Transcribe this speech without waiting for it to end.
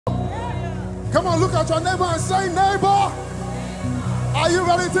Come on, look at your neighbor and say, neighbor, are you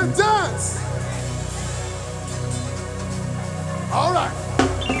ready to dance? All right.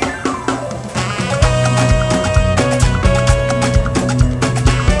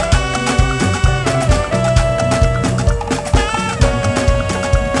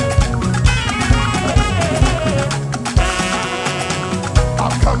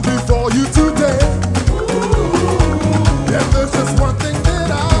 I've come before you today. And there's just one thing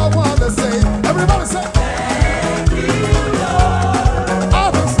that I want to say. Everybody say, thank you, Lord.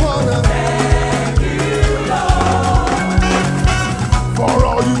 I just want to thank you, Lord.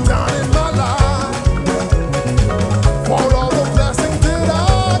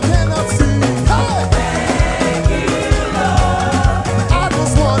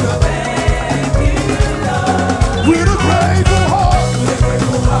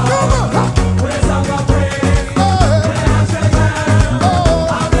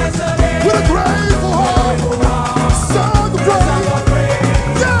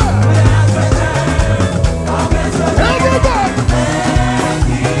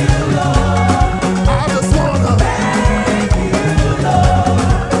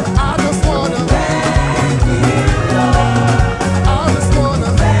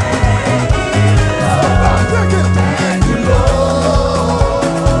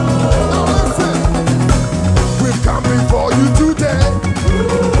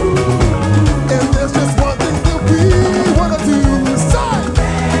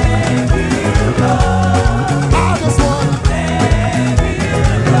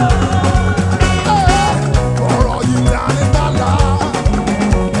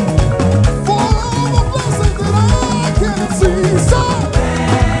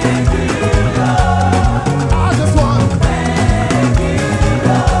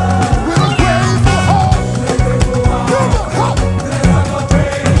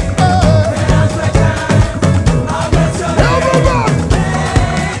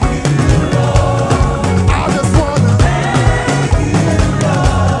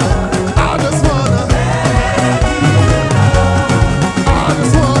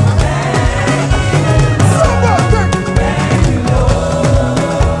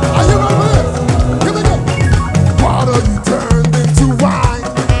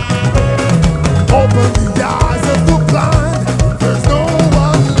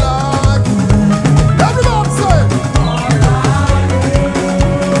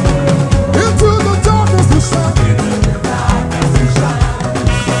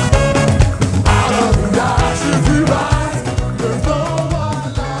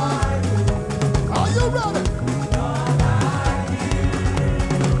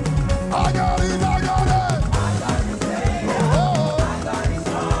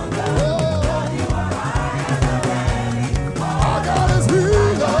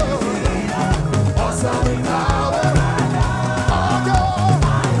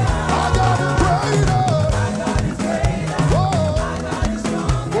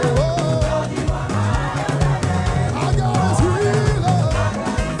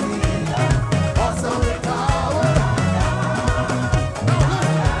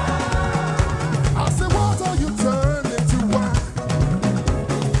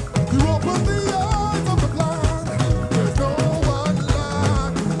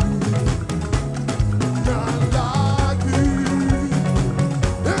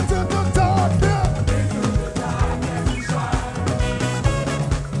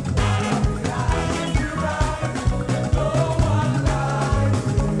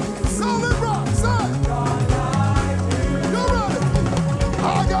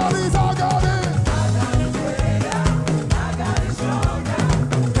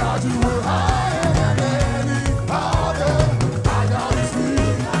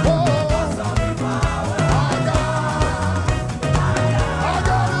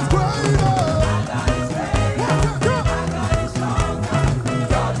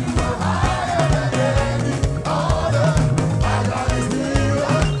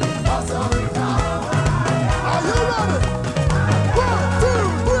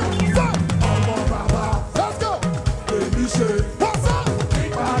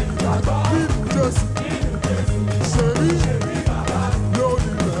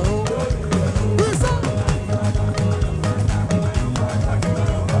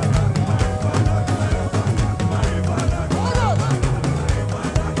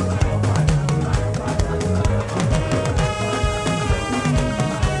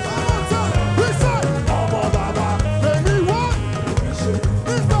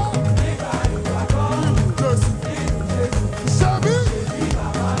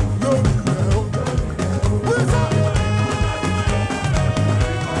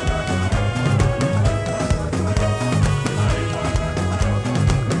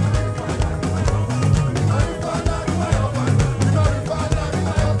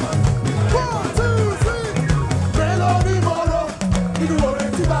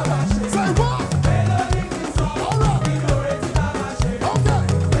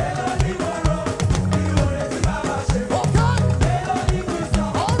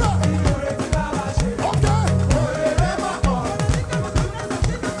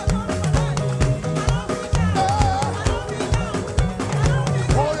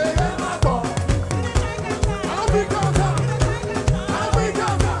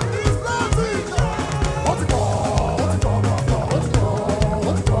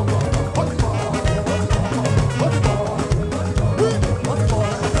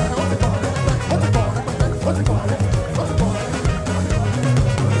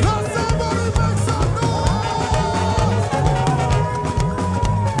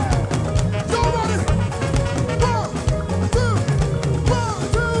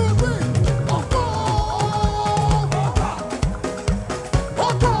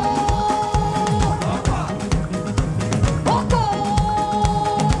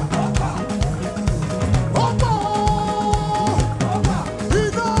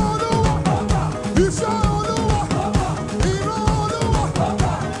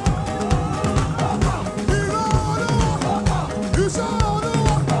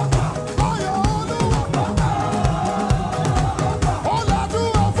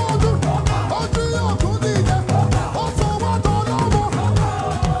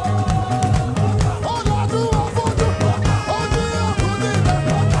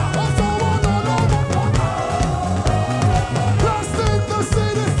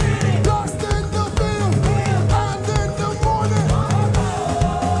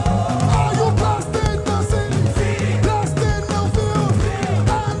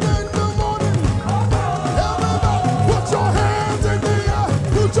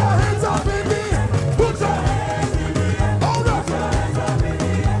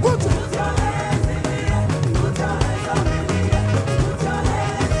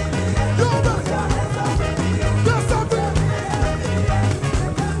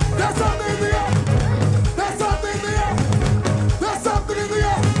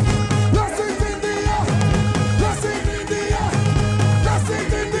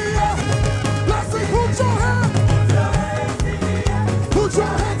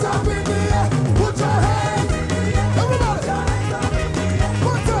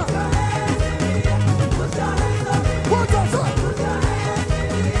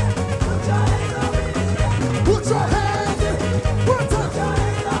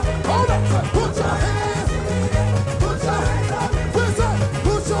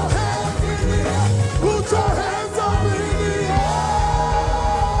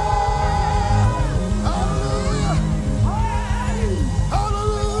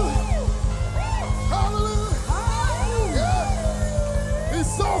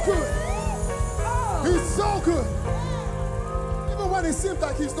 It seems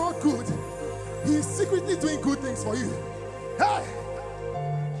like he's not good. He's secretly doing good things for you. Hey!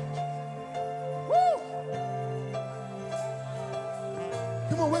 Woo!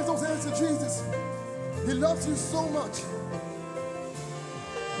 Come on, wave those hands to Jesus. He loves you so much.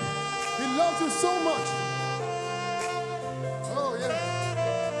 He loves you so much. Oh, yeah.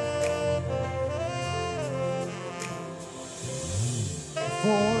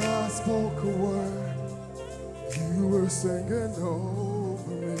 Before I spoke a word, you were singing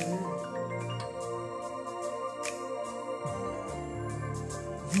over me.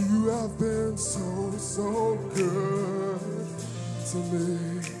 You have been so, so good to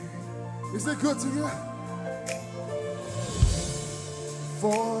me. Is it good to you?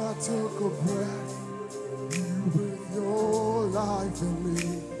 For I took a breath, you with your life in me.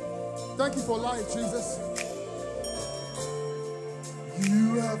 Thank you for life, Jesus.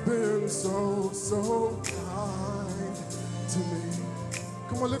 You have been so, so kind to me.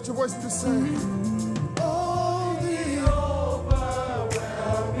 Come on, lift your voice and just say, oh, the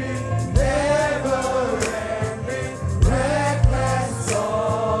overwhelming, never-ending, reckless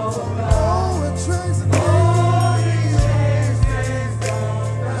love. Oh, it chases me. Oh, it chases me.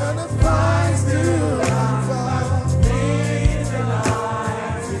 And it finds new life.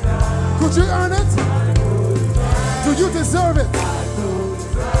 Could you earn it? Do you deserve it?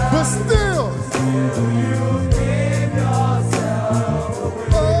 But still, you give yourself away.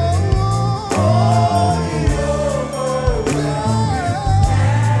 Oh,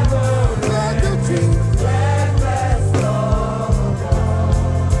 never let the truth, reckless love of God.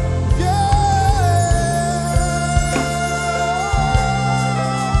 Yeah.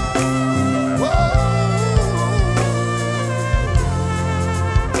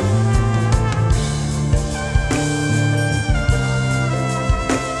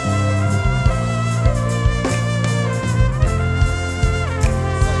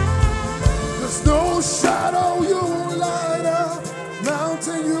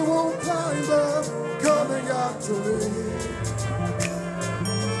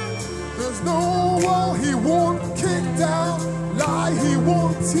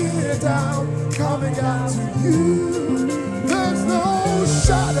 tear down coming out to you. There's no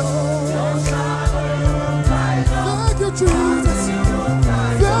shadow. Thank you, Jesus.